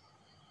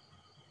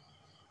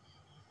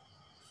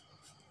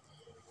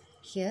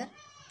 Here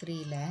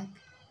 3 lakh.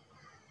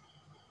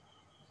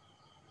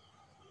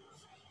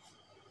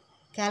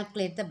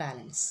 Calculate the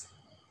balance.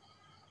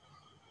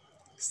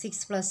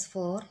 6 plus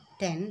 4,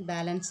 10,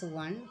 balance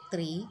 1,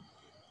 3.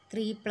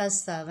 3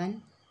 plus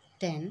 7,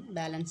 10,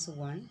 balance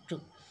 1,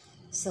 2.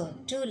 So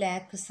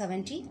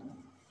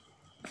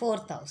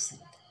 2,74,000,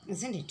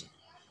 isn't it?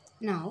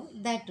 Now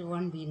that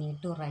one we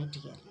need to write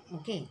here.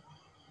 Okay.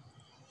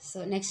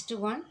 So next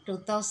one,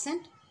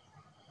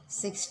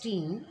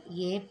 2016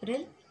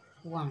 April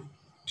 1.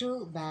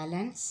 2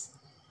 balance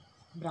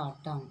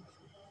brought down.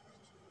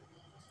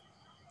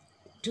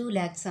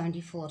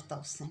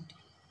 2,74,000.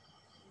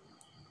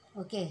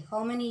 Okay,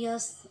 how many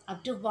years?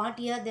 Up to what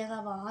year they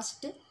have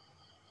asked?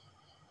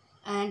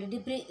 And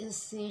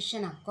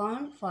depreciation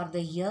account for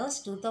the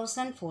years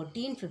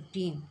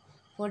 2014-15.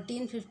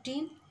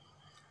 14-15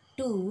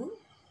 to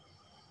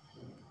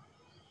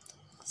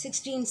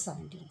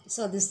 16-17.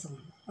 So this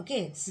one.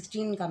 Okay,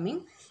 16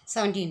 coming,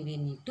 17 we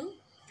need to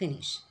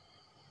finish.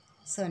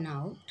 So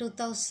now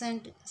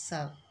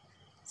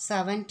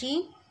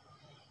 2017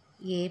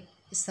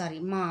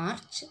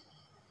 March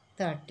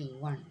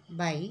 31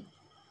 by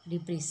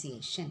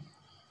depreciation.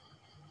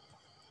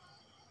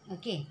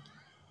 Okay.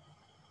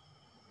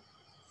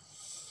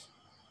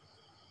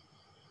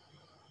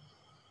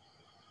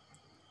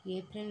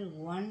 April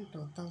 1,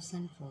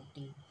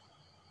 2014.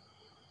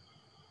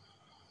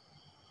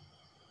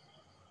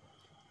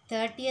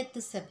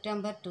 30th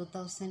September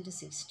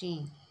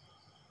 2016.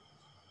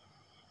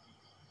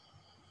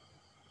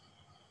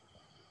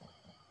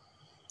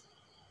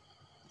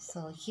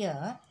 So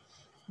here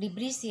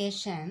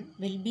depreciation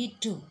will be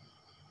 2.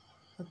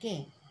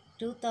 Okay,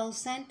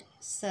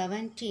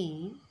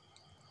 2017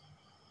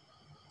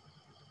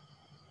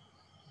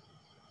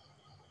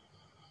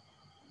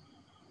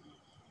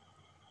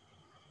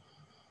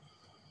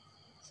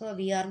 so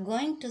we are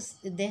going to,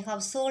 they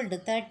have sold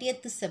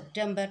 30th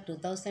September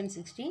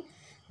 2016.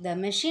 The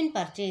machine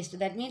purchased,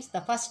 that means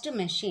the first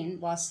machine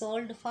was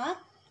sold for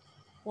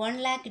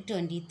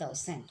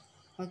 1,20,000.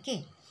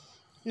 Okay.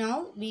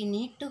 Now we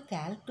need to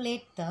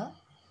calculate the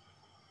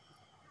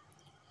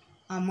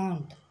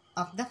amount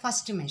of the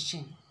first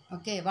machine.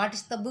 Okay, what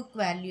is the book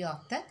value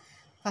of the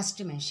first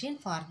machine?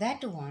 For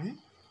that one,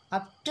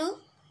 up to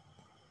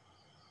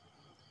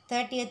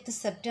 30th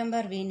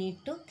September we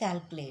need to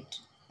calculate.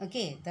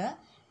 Okay, the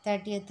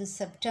 30th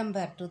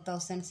September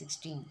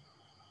 2016.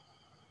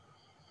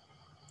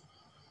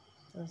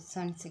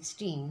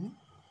 2016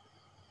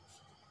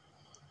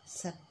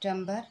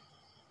 September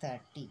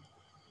 30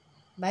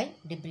 by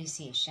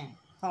depreciation.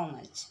 How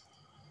much?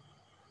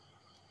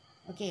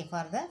 Okay,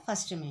 for the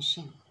first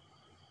machine.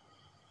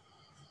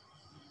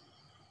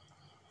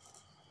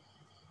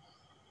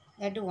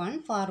 That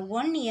one for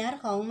 1 year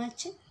how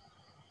much?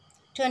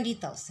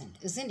 20,000,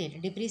 isn't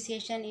it?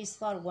 Depreciation is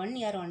for 1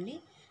 year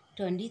only,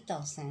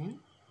 20,000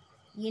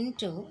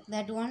 into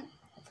that one.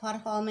 For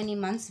how many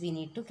months we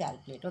need to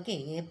calculate?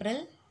 Okay,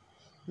 April,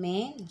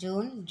 May,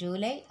 June,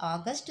 July,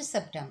 August,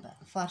 September,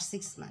 for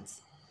 6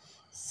 months.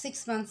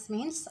 6 months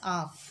means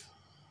half,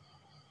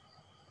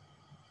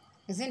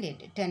 isn't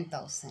it?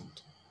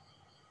 10,000.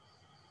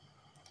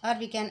 Or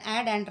we can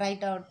add and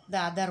write out the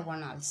other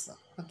one also.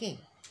 Okay,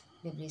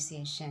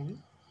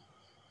 depreciation.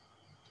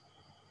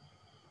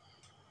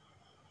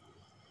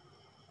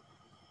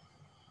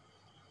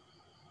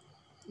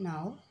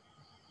 Now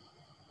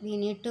we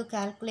need to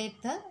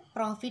calculate the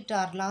profit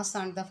or loss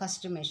on the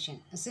first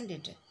machine, isn't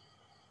it?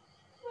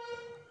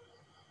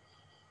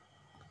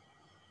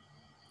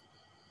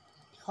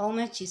 How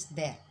much is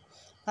there?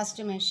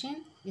 First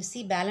machine, you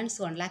see balance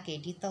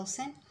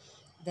 1,80,000.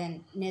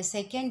 Then in a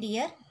second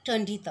year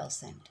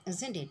 20,000,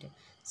 isn't it?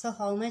 So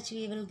how much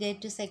we will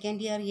get to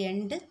second year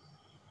end?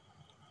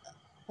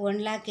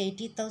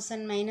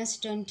 1,80,000 minus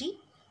 20,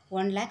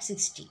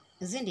 1,60,000,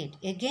 isn't it?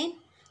 Again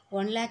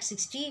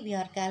 1,60,000 we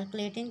are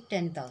calculating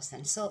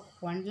 10,000. So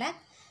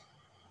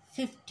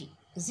 1,50,000,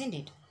 isn't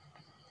it?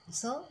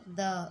 So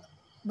the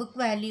book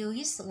value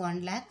is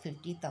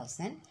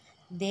 1,50,000.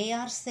 They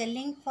are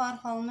selling for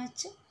how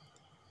much?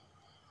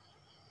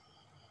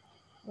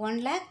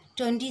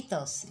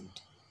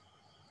 1,20,000.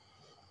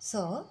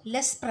 So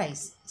less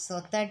price. So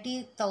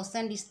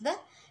 30,000 is the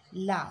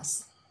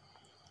loss.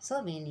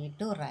 So we need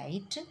to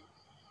write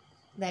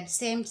that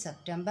same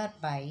September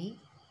by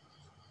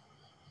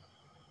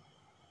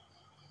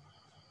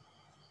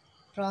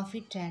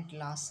profit and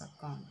loss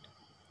account,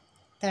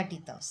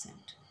 30,000.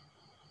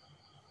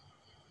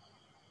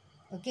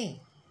 Okay.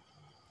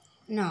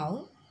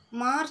 Now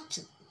March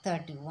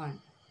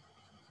 31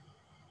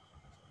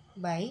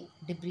 by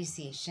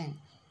depreciation.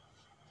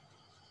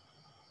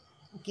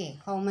 Okay,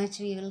 how much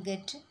we will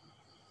get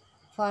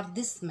for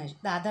this the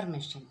other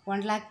machine?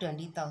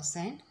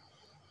 1,20,000.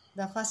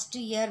 The first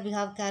year we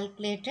have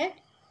calculated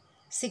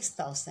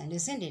 6,000,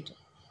 isn't it?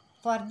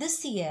 For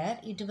this year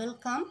it will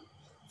come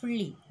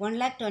fully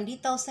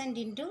 1,20,000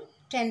 into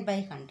 10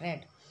 by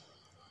 100.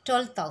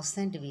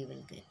 12,000 we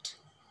will get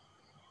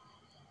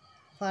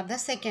for the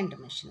second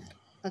machinery.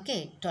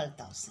 Okay,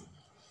 12,000.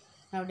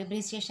 Now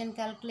depreciation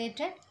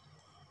calculated.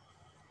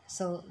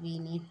 So we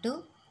need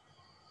to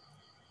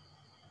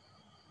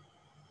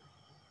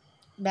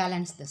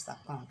balance this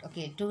account.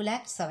 Okay,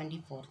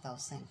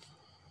 2,74,000.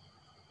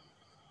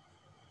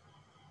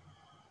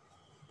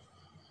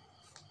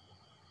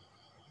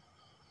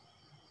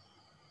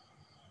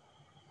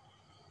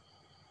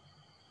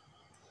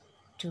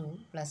 Two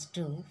plus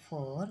 2,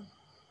 4,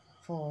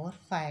 4,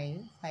 5,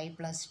 5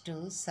 plus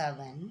 2,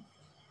 7,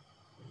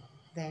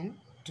 then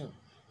 2.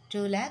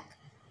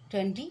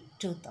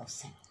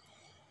 2,22,000.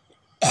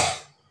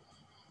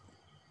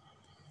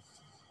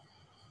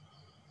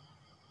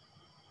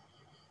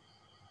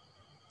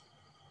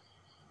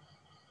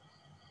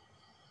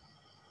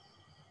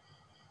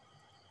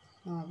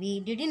 We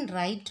didn't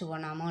write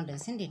one amount,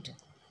 isn't it?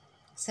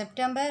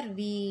 September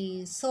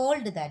we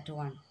sold that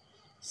one.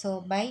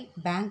 So by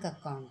bank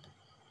account.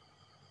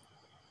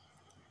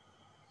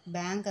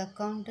 Bank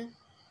account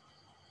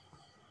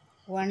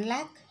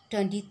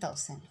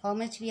 1,20,000. How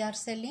much we are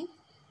selling?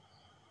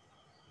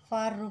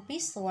 For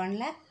rupees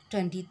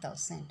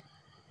 1,20,000.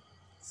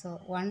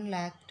 So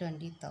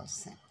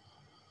 1,20,000.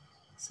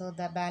 So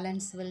the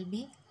balance will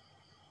be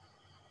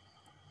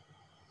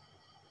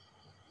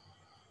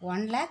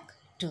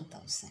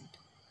 1,02,000.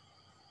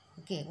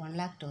 Okay,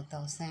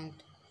 1,02,000.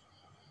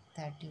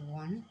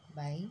 31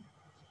 by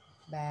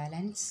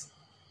balance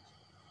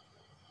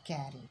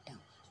carry down.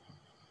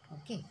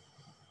 Okay,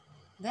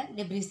 then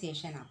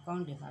depreciation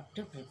account you have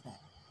to prepare.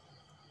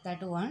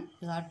 That one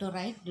you have to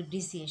write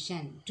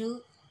depreciation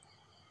to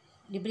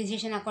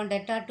depreciation account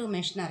debtor to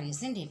machinery,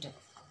 isn't it?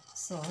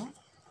 So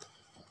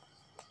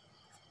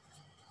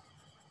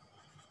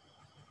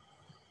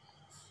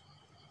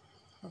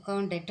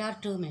account debtor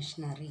to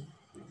machinery.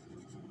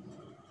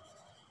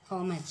 How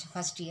much?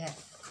 First year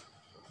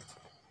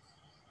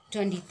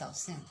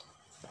 20,000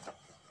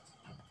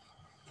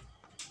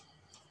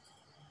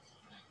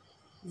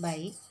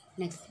 by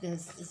next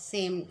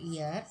same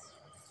year